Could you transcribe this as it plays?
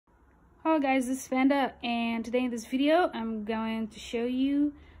Hello guys, this is Fanda, and today in this video I'm going to show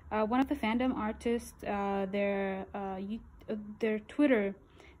you one of the fandom artists. Their Twitter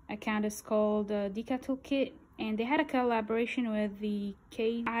account is called Dika Toolkit, and they had a collaboration with the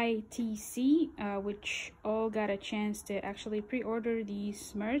KITC, which all got a chance to actually pre-order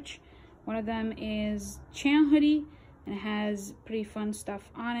these merch. One of them is Chaeyoung Hoodie, and it has pretty fun stuff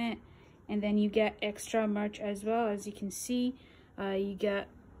on it, and then you get extra merch as well. As you can see, you get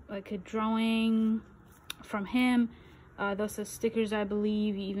like a drawing from him. Those are stickers, I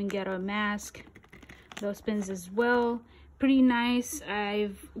believe. You even get a mask, those pins as well. Pretty nice.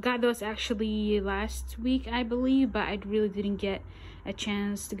 I've got those actually last week, I believe, but I really didn't get a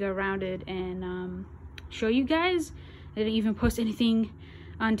chance to go around it and show you guys. I didn't even post anything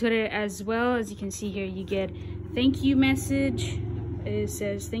on Twitter as well. As you can see here, you get thank you message. It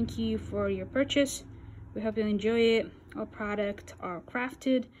says thank you for your purchase. We hope you'll enjoy it. Our product are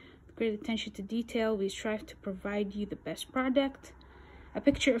crafted with great attention to detail. We strive to provide you the best product. A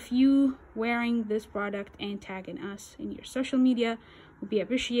picture of you wearing this product and tagging us in your social media would be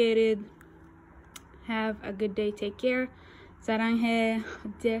appreciated. Have a good day. Take care. Saranghe,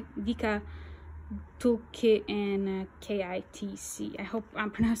 Dika Toolkit, and KITC. I hope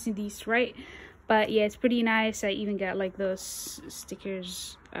I'm pronouncing these right. But yeah, it's pretty nice. I even got like those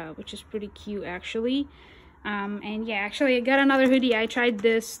stickers, which is pretty cute actually. And yeah, actually I got another hoodie. I tried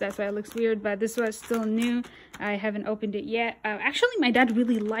this, that's why it looks weird, but this was still new. I haven't opened it yet. Actually my dad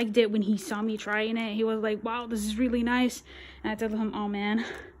really liked it when he saw me trying it. He was like, wow, this is really nice. And I told him, oh man,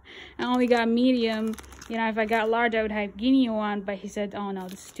 I only got medium. You know, if I got large I would have given you one, but he said, oh no,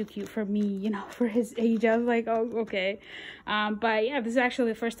 this is too cute for me, you know, for his age. I was like, oh, okay. But yeah, this is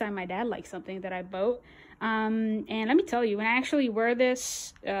actually the first time my dad liked something that I bought. And let me tell you, when I actually wear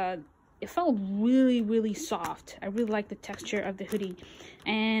this, it felt really soft. I really like the texture of the hoodie,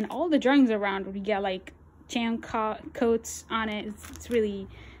 and all the drawings around, we get like Chaeyoung coats on it. It's really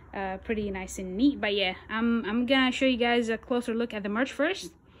pretty nice and neat. But yeah, I'm gonna show you guys a closer look at the merch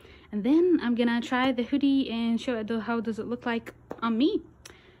first, and then I'm gonna try the hoodie and show it how does it look like on me.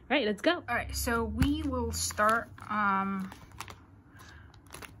 All right, let's go. All right, so we will start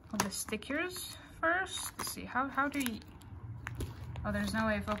with the stickers first. Let's see, how do you... Oh, there's no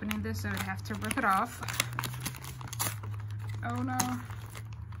way of opening this, so I have to rip it off. Oh no.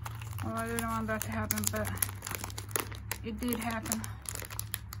 Well, I didn't want that to happen, but it did happen.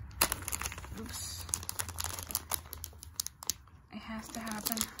 Oops. It has to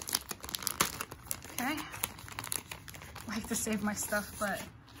happen. Okay. I like to save my stuff, but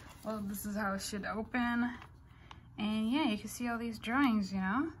well, this is how it should open. And yeah, you can see all these drawings, you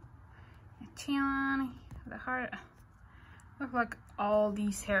know? Chaeyoung, the heart. Look like all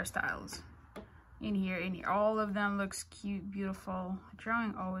these hairstyles in here. All of them looks cute, beautiful.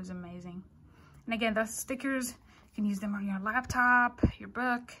 Drawing always amazing. And again, those stickers, you can use them on your laptop, your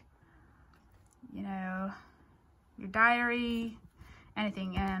book, you know, your diary,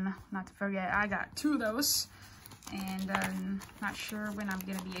 anything. And not to forget, I got 2 of those, and I'm not sure when I'm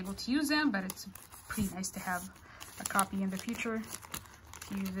gonna be able to use them, but it's pretty nice to have a copy in the future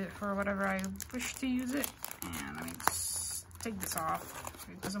to use it for whatever I wish to use it. And let me take this off.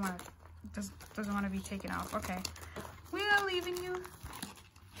 It doesn't want to be taken off. Okay, we are leaving you.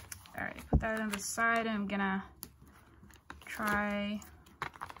 All right, put that on the side. I'm gonna try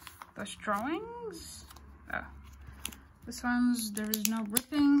those drawings. Oh, this one's, there is no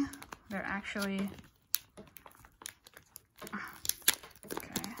ripping. They're actually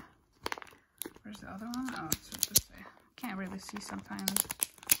okay. Where's the other one? Oh, it's this way. Can't really see sometimes.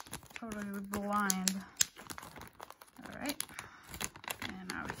 Totally blind. All right. And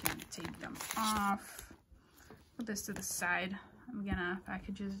now we can take them off. Put this to the side. I'm gonna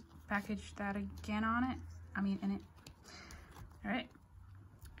package that again on it. I mean in it. All right.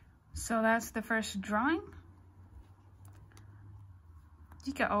 So that's the first drawing.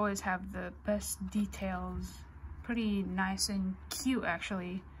 Dika always have the best details. Pretty nice and cute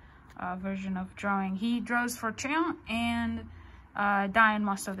actually. Version of drawing. He draws for Chaeyoung and Diane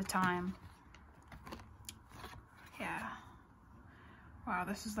most of the time. Yeah. Wow,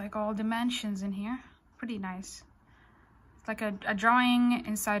 this is like all dimensions in here. Pretty nice. It's like a drawing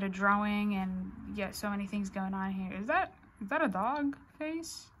inside a drawing, and yeah, so many things going on here. Is that a dog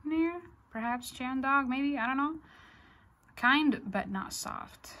face in here? Perhaps Chaeyoung dog, maybe? I don't know. Kind, but not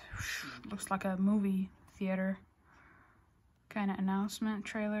soft. Looks like a movie theater kind of announcement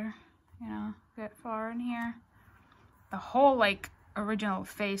trailer, you know, that far in here. The whole like original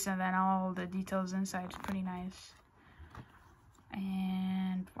face and then all the details inside is pretty nice.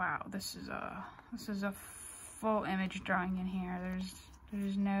 And wow, this is a full image drawing in here.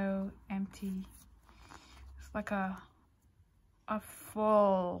 There's no empty. It's like a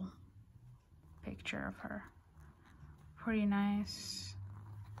full picture of her. Pretty nice.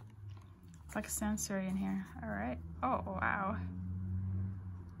 It's like a sensory in here. All right. Oh, wow.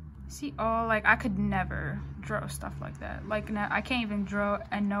 See, oh, like I could never draw stuff like that. Like I can't even draw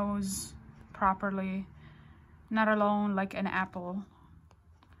a nose properly, not alone like an apple.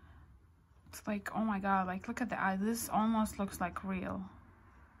 It's like, oh my god, like look at the eye. This almost looks like real,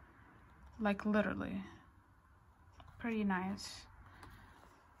 like literally. Pretty nice.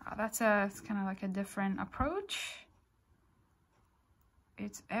 It's kind of like a different approach.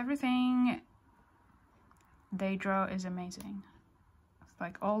 It's everything they draw is amazing.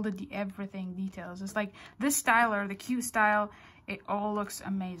 Like all the everything details. It's like this style or the Q style, it all looks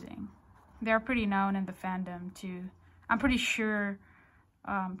amazing. They're pretty known in the fandom too. I'm pretty sure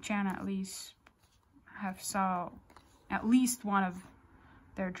Chaeyoung at least have saw at least one of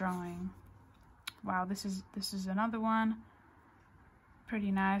their drawing. Wow, this is another one. Pretty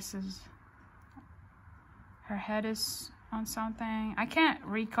nice. Her head is on something. I can't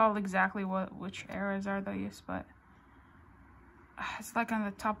recall exactly which eras are these, but it's like on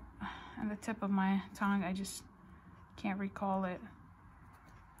the tip of my tongue. I just can't recall it.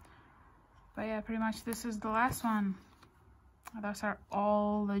 But yeah, pretty much this is the last one. Those are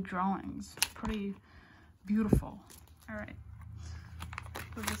all the drawings. Pretty beautiful. All right,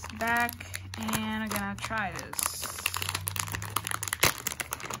 put this back and I'm gonna try this.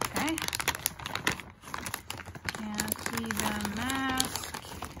 Okay, and see the mask.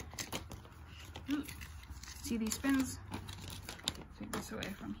 Ooh. See these pins? Take this away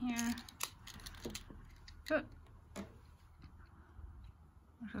from here. Good.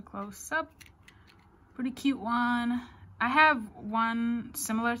 There's a close up. Pretty cute one. I have one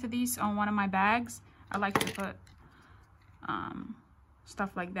similar to these on one of my bags. I like to put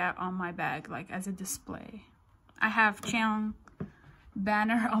stuff like that on my bag, like as a display. I have Chaeyoung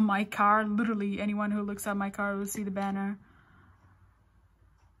banner on my car. Literally anyone who looks at my car will see the banner.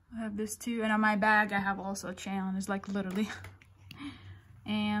 I have this too, and on my bag I have also Chaeyoung. It's like literally.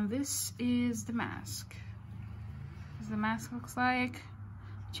 And this is the mask. This is the mask looks like.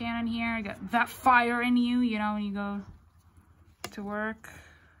 Chaeyoung in here. I got that fire in you, you know, when you go to work.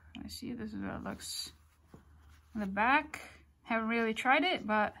 I see this is what it looks in the back. Haven't really tried it,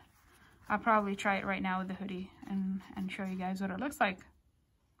 but I'll probably try it right now with the hoodie and show you guys what it looks like.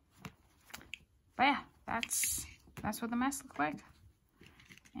 But yeah, that's what the mask looks like.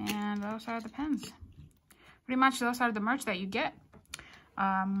 And those are the pens. Pretty much those are the merch that you get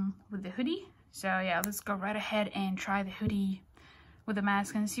with the hoodie. So yeah, let's go right ahead and try the hoodie with the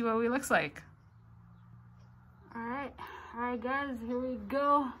mask and see what it looks like. All right guys, here we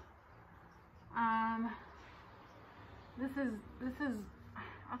go. This is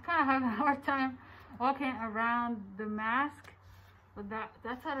I kind of have a hard time walking around the mask, but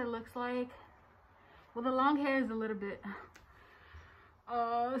that's what it looks like. Well, the long hair is a little bit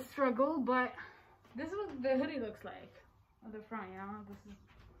struggle, but this is what the hoodie looks like on the front, you know. This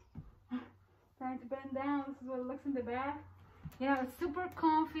is trying to bend down. This is what it looks in the back. You know, it's super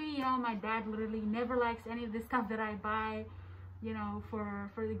comfy. You know, my dad literally never likes any of the stuff that I buy, you know, for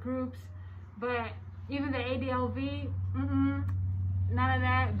the groups. But even the ADLV, none of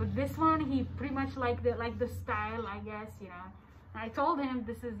that. But this one, he pretty much liked it, like the style, I guess, you know. And I told him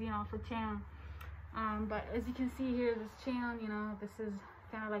this is, you know, for Chaeyoung. But as you can see here, this Chaeyoung, you know, this is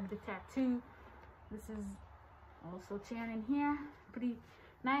kind of like the tattoo. This is also Chaeyoung in here. Pretty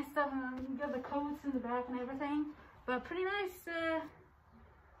nice stuff. You got the coats in the back and everything. But pretty nice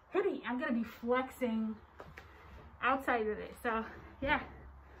hoodie. I'm gonna be flexing outside of it. So yeah,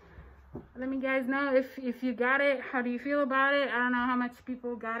 let me guys know if you got it. How do you feel about it? I don't know how much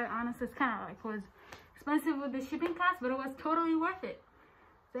people got it. Honestly, it's kind of like was expensive with the shipping cost, but it was totally worth it.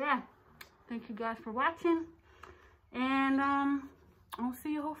 So yeah, thank you guys for watching, and I'll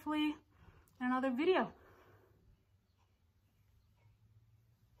see you hopefully in another video.